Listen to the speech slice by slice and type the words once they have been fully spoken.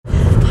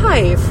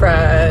Hi,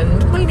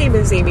 friend. My name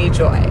is Amy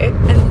Joy,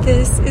 and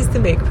this is the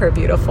Make Prayer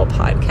Beautiful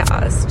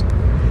podcast.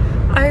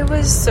 I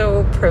was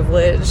so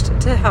privileged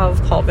to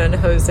have Paul Van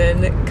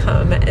Hosen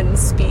come and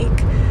speak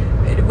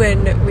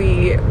when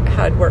we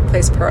had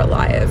Workplace Prayer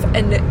Live.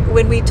 And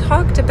when we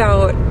talked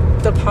about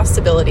the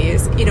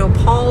possibilities, you know,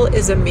 Paul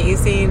is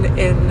amazing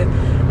in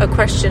a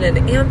question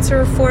and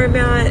answer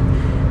format.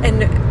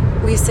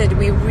 And we said,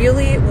 we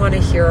really want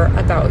to hear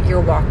about your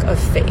walk of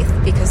faith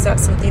because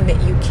that's something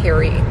that you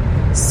carry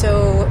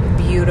so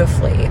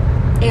beautifully.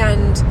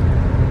 And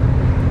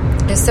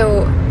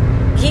so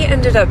he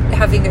ended up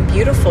having a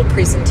beautiful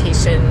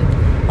presentation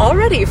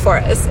already for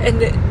us.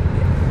 And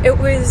it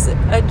was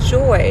a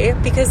joy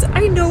because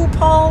I know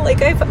Paul,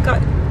 like I've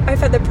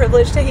had the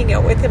privilege to hang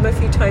out with him a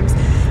few times,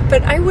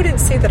 but I wouldn't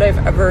say that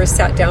I've ever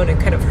sat down and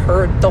kind of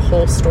heard the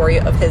whole story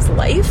of his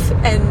life.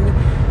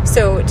 And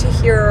so to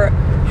hear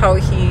how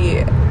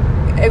he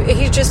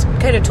just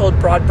kind of told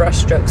broad brush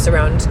strokes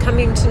around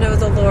coming to know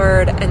the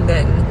Lord, and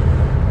then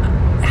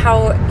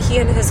how he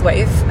and his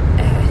wife,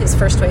 his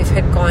first wife,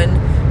 had gone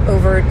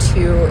over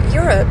to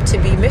Europe to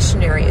be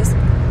missionaries.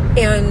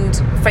 And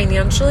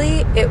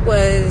financially, it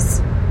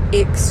was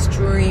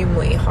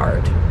extremely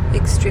hard.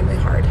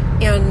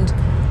 And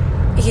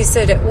he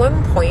said at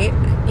one point,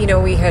 you know,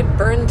 we had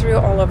burned through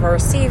all of our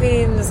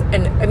savings.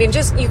 And I mean,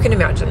 just, you can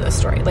imagine the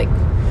story, like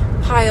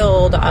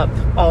piled up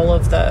all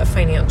of the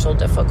financial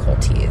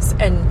difficulties.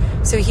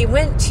 And so he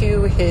went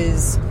to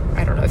his,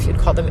 I don't know if you'd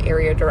call them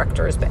area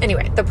directors, but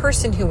anyway, the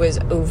person who was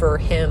over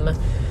him,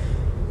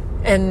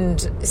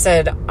 and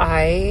said,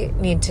 I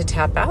need to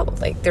tap out.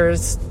 Like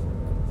this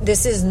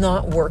is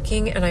not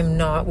working, and I'm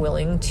not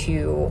willing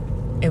to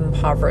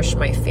impoverish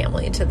my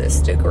family to this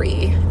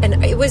degree.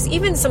 And it was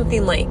even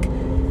something like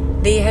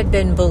they had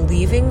been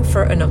believing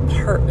for an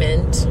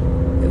apartment,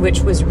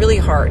 which was really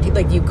hard.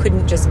 Like you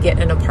couldn't just get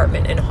an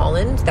apartment in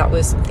Holland. That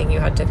was something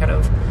you had to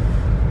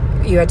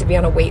be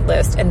on a wait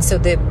list. And so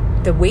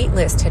the wait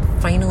list had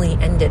finally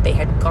ended. They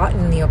had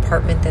gotten the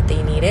apartment that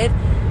they needed,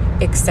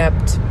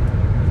 except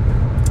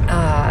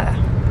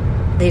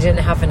they didn't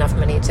have enough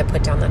money to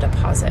put down the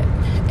deposit.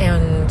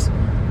 And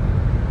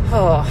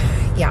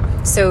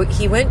so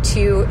he went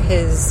to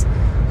his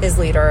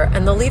leader,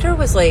 and the leader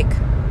was like,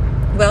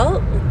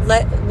 well,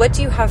 what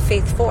do you have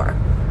faith for?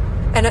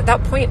 And at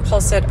that point, Paul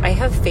said, I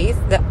have faith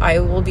that I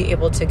will be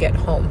able to get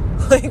home.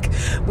 Like,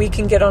 we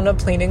can get on a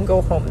plane and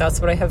go home. That's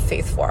what I have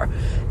faith for.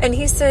 And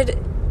he said,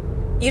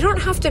 you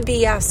don't have to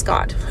BS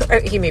God. Or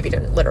he maybe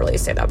didn't literally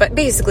say that, but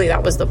basically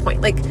that was the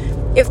point. Like,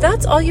 if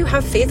that's all you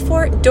have faith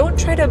for, don't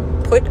try to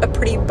put a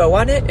pretty bow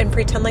on it and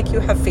pretend like you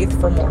have faith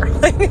for more.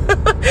 Like,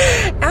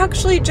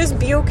 actually just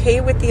be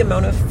okay with the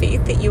amount of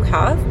faith that you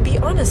have. Be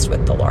honest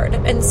with the Lord.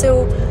 And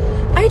so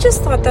I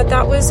just thought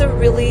that was a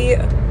really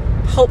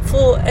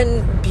helpful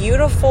and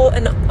beautiful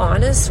and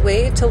honest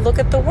way to look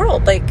at the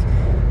world. Like,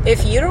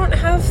 if you don't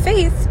have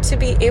faith to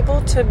be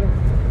able to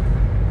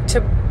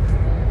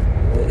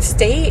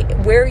stay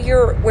where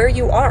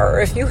you are,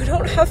 or if you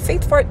don't have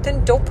faith for it,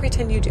 then don't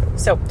pretend you do.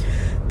 So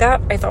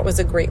that I thought was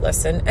a great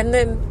lesson. And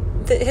then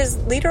his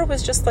leader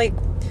was just like,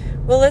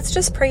 well, let's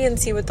just pray and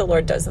see what the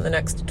Lord does in the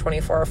next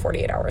 24 or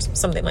 48 hours,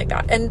 something like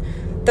that. And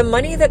the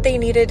money that they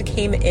needed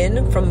came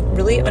in from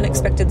really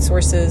unexpected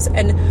sources.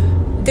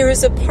 And there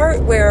is a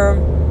part where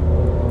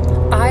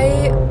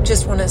I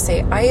just want to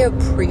say I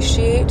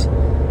appreciate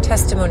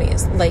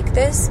testimonies like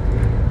this,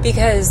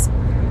 because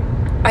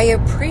I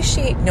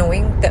appreciate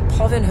knowing that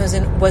Paul Van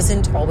Hosen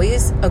wasn't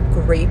always a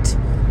great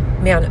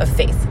man of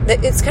faith.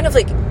 That it's kind of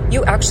like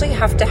you actually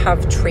have to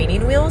have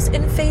training wheels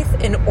in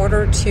faith in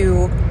order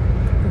to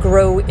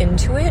grow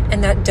into it.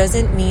 And that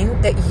doesn't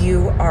mean that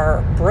you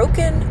are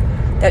broken.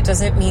 That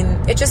doesn't mean,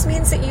 it just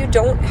means that you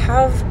don't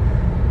have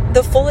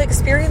the full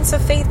experience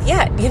of faith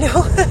yet, you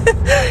know?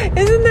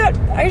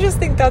 I just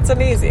think that's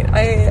amazing.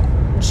 I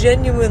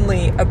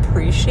genuinely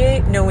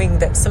appreciate knowing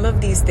that some of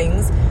these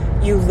things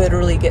you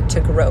literally get to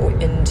grow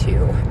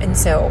into. And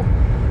so,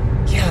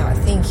 yeah,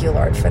 thank you,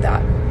 Lord, for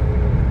that.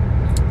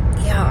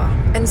 Yeah.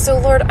 And so,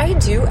 Lord, I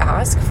do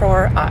ask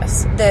for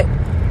us that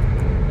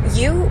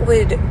you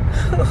would,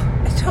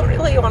 I don't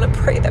really want to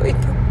pray that we'd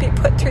be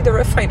put through the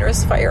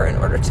refiner's fire in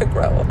order to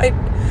grow.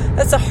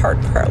 That's a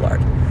hard prayer,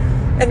 Lord.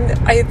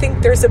 And I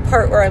think there's a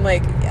part where I'm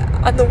like,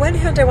 on the one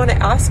hand, I want to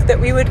ask that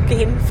we would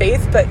gain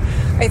faith, but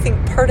I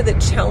think part of the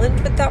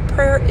challenge with that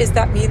prayer is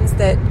that means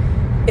that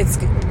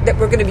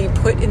we're going to be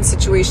put in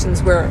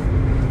situations where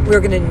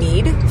we're going to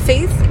need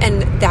faith,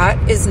 and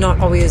that is not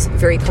always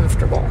very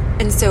comfortable.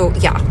 And so,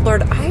 yeah,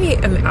 Lord, I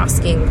am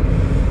asking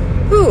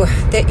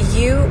that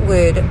you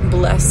would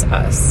bless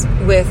us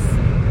with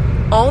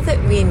all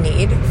that we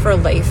need for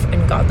life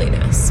and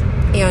godliness,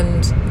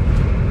 and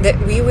that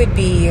we would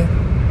be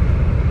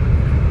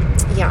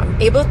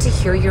able to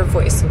hear your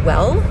voice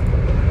well,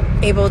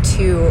 able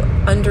to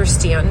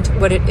understand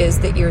what it is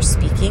that you're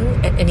speaking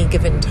at any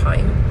given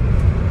time,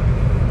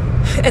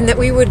 and that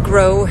we would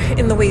grow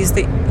in the ways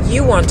that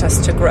you want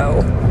us to grow,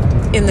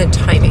 in the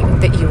timing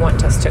that you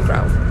want us to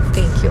grow.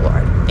 Thank you,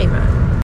 Lord. Amen.